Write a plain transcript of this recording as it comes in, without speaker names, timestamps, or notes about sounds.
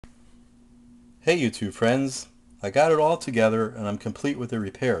Hey YouTube friends, I got it all together and I'm complete with the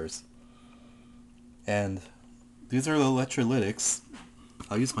repairs. And these are the electrolytics.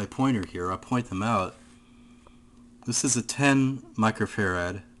 I'll use my pointer here, I'll point them out. This is a 10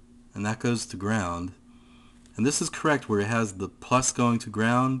 microfarad and that goes to ground. And this is correct where it has the plus going to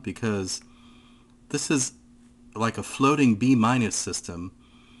ground because this is like a floating B minus system.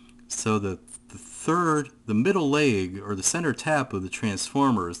 So the middle leg or the center tap of the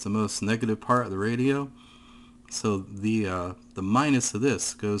transformer is the most negative part of the radio. So the minus of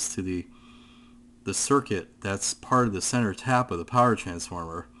this goes to the circuit that's part of the center tap of the power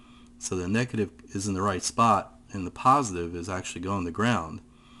transformer. So the negative is in the right spot and the positive is actually going to ground.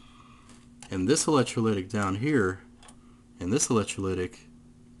 And this electrolytic down here and this electrolytic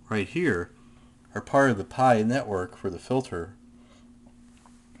right here are part of the Pi network for the filter.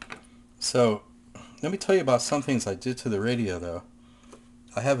 So let me tell you about some things I did to the radio though.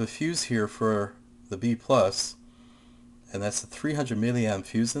 I have a fuse here for the B+, and that's a 300 milliamp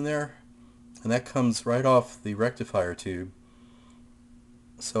fuse in there, and that comes right off the rectifier tube.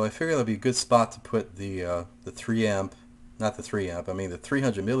 So I figured that'd be a good spot to put the 3 amp, not the 3 amp, I mean the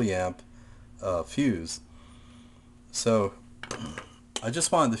 300 milliamp fuse. So I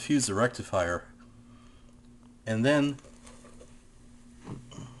just wanted to fuse the rectifier, and then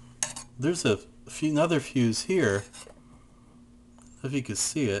there's another fuse here. If you can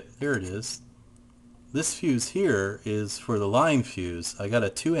see it, there it is. This fuse here is for the line fuse. I got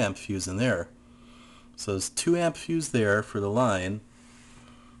a 2 amp fuse in there. So there's 2 amp fuse there for the line,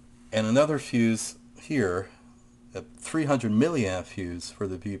 and another fuse here, a 300 milliamp fuse for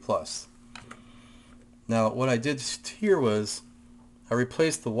the B+. Now what I did here was I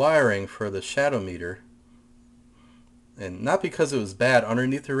replaced the wiring for the shadow meter, and not because it was bad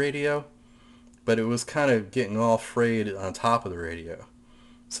underneath the radio, but it was kind of getting all frayed on top of the radio.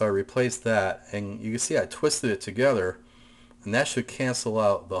 So I replaced that, and you can see I twisted it together, and that should cancel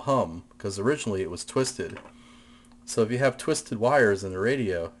out the hum because originally it was twisted. So if you have twisted wires in the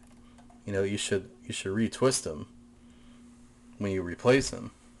radio, you know, you should retwist them when you replace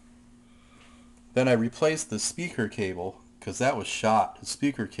them. Then I replaced the speaker cable because that was shot. The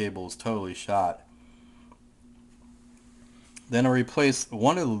speaker cable is totally shot. Then I replaced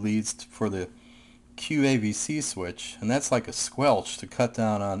one of the leads for the QAVC switch, and that's like a squelch to cut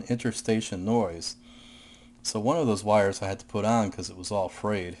down on interstation noise. So one of those wires I had to put on because it was all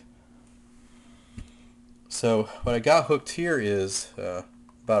frayed. So what I got hooked here is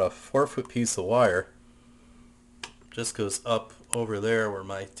about a 4-foot piece of wire. Just goes up over there where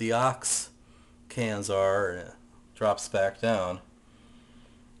my deox cans are, and it drops back down.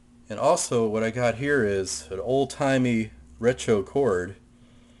 And also what I got here is an old-timey retro cord,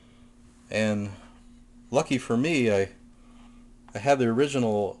 and lucky for me, I had the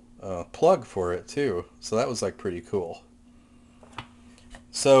original plug for it too, so that was like pretty cool.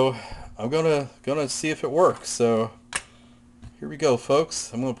 So I'm gonna see if it works. So here we go,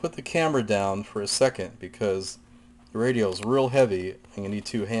 folks. I'm gonna put the camera down for a second because the radio is real heavy and you need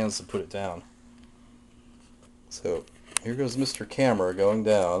 2 hands to put it down. So here goes Mr. Camera going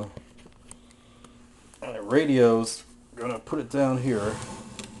down, and the radio's gonna put it down here.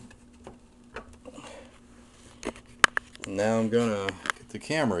 Now I'm gonna get the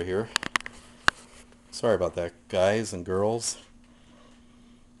camera here. Sorry about that, guys and girls.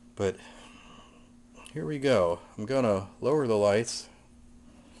 But here we go. I'm gonna lower the lights.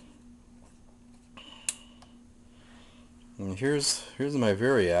 And here's my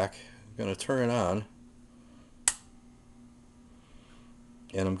Variac. I'm gonna turn it on.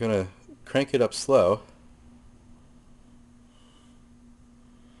 And I'm gonna crank it up slow.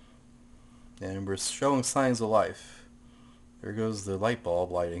 And we're showing signs of life. There goes the light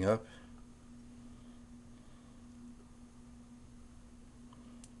bulb lighting up.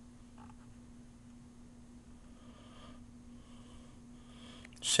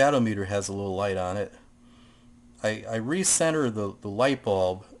 Shadow meter has a little light on it. I re-centered the light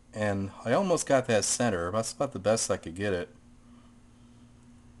bulb, and I almost got that center. That's about the best I could get it.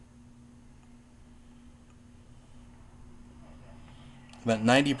 About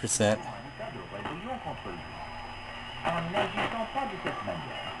 90%.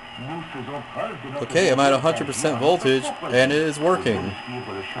 Okay, I'm at 100% voltage, and it is working.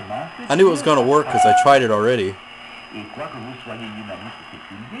 I knew it was going to work because I tried it already.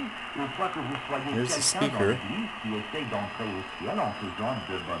 Here's the speaker.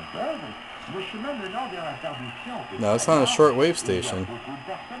 Now it's on a shortwave station.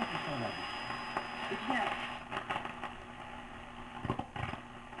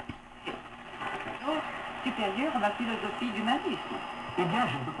 Supérieur à la philosophie d'humanisme.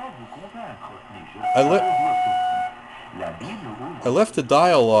 I left the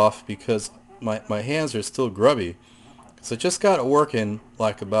dial off because my hands are still grubby. So I just got it working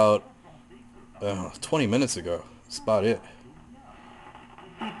like about 20 minutes ago. That's about it.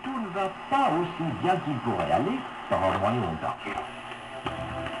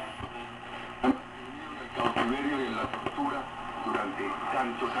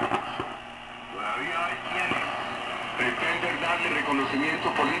 Pretenden darle reconocimiento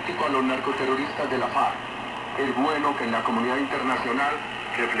político a los narcoterroristas de la FARC. Es bueno que en la comunidad internacional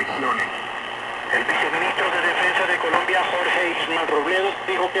reflexione. El viceministro de Defensa de Colombia, Jorge Ismael Robledo,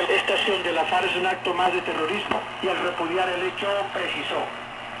 dijo que esta acción de la FARC es un acto más de terrorismo y al repudiar el hecho precisó: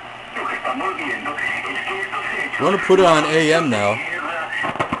 lo que estamos viendo es que estos hechos... I'm going to put it on AM now.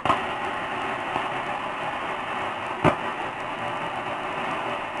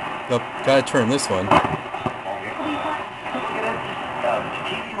 Nope, gotta turn this one.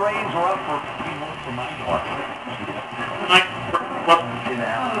 TV ratings are up for my door.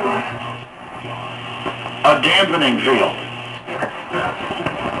 A dampening field.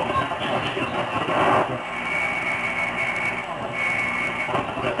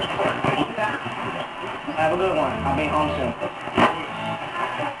 Have a good one. I'll be home soon.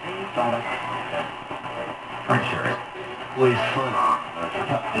 Sure. Please.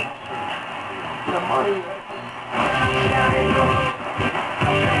 The money.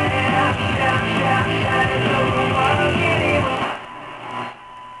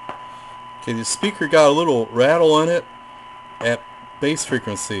 Okay, the speaker got a little rattle on it at bass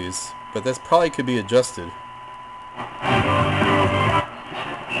frequencies, but that probably could be adjusted.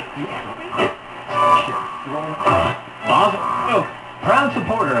 Proud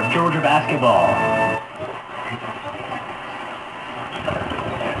supporter of Georgia basketball.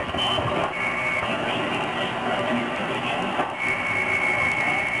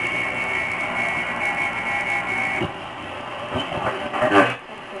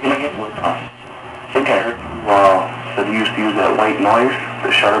 I think I heard you said you used to use that white noise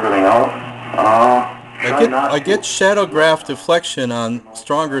to shut everything out. I get shadow graph deflection on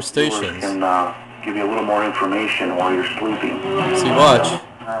stronger stations. Can give you a little more information while you're sleeping. See, watch.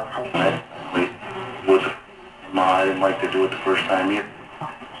 I didn't like to do it the first time either.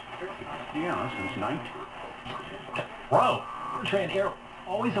 Yeah, since 19. Bro, train here,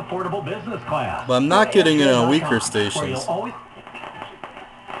 always affordable business class. But I'm not getting it on weaker stations.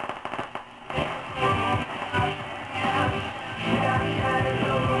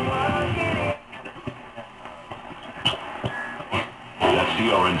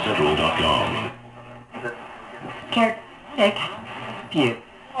 CRNCentral.com.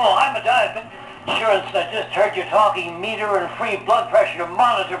 Oh, I'm a diabetic insurance. I just heard you talking meter and free blood pressure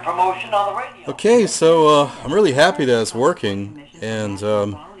monitor promotion on the radio. Okay, so I'm really happy that it's working, and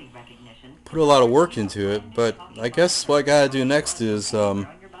put a lot of work into it. But I guess what I gotta do next is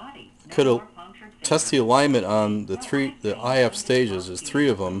could test the alignment on the IF stages. There's 3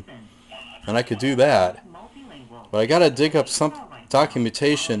 of them, and I could do that. But I gotta dig up some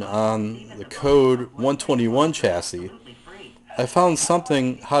documentation on the code 121 chassis. I found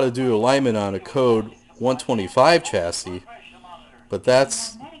something how to do alignment on a code 125 chassis, but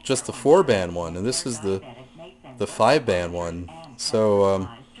that's just the 4-band one, and this is the 5-band one. So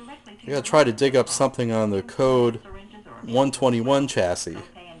I gotta try to dig up something on the code 121 chassis,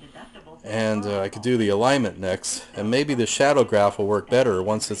 and I could do the alignment next, and maybe the shadow graph will work better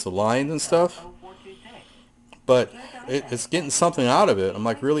once it's aligned and stuff. But it's getting something out of it. I'm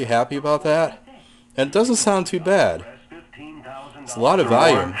like really happy about that, and it doesn't sound too bad. It's a lot of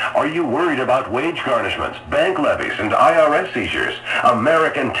volume. Are you worried about wage garnishments, bank levies, and IRS seizures?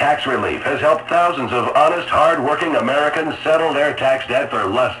 American Tax Relief has helped thousands of honest, hard-working Americans settle their tax debt for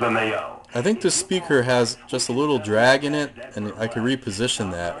less than they owe. I think this speaker has just a little drag in it, and I could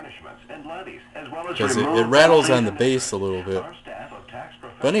reposition that because it rattles on the bass a little bit.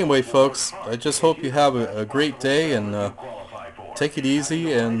 But anyway, folks, I just hope you have a great day, and take it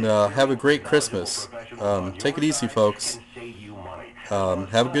easy, and have a great Christmas. Take it easy, folks.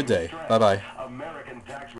 Have a good day. Bye-bye.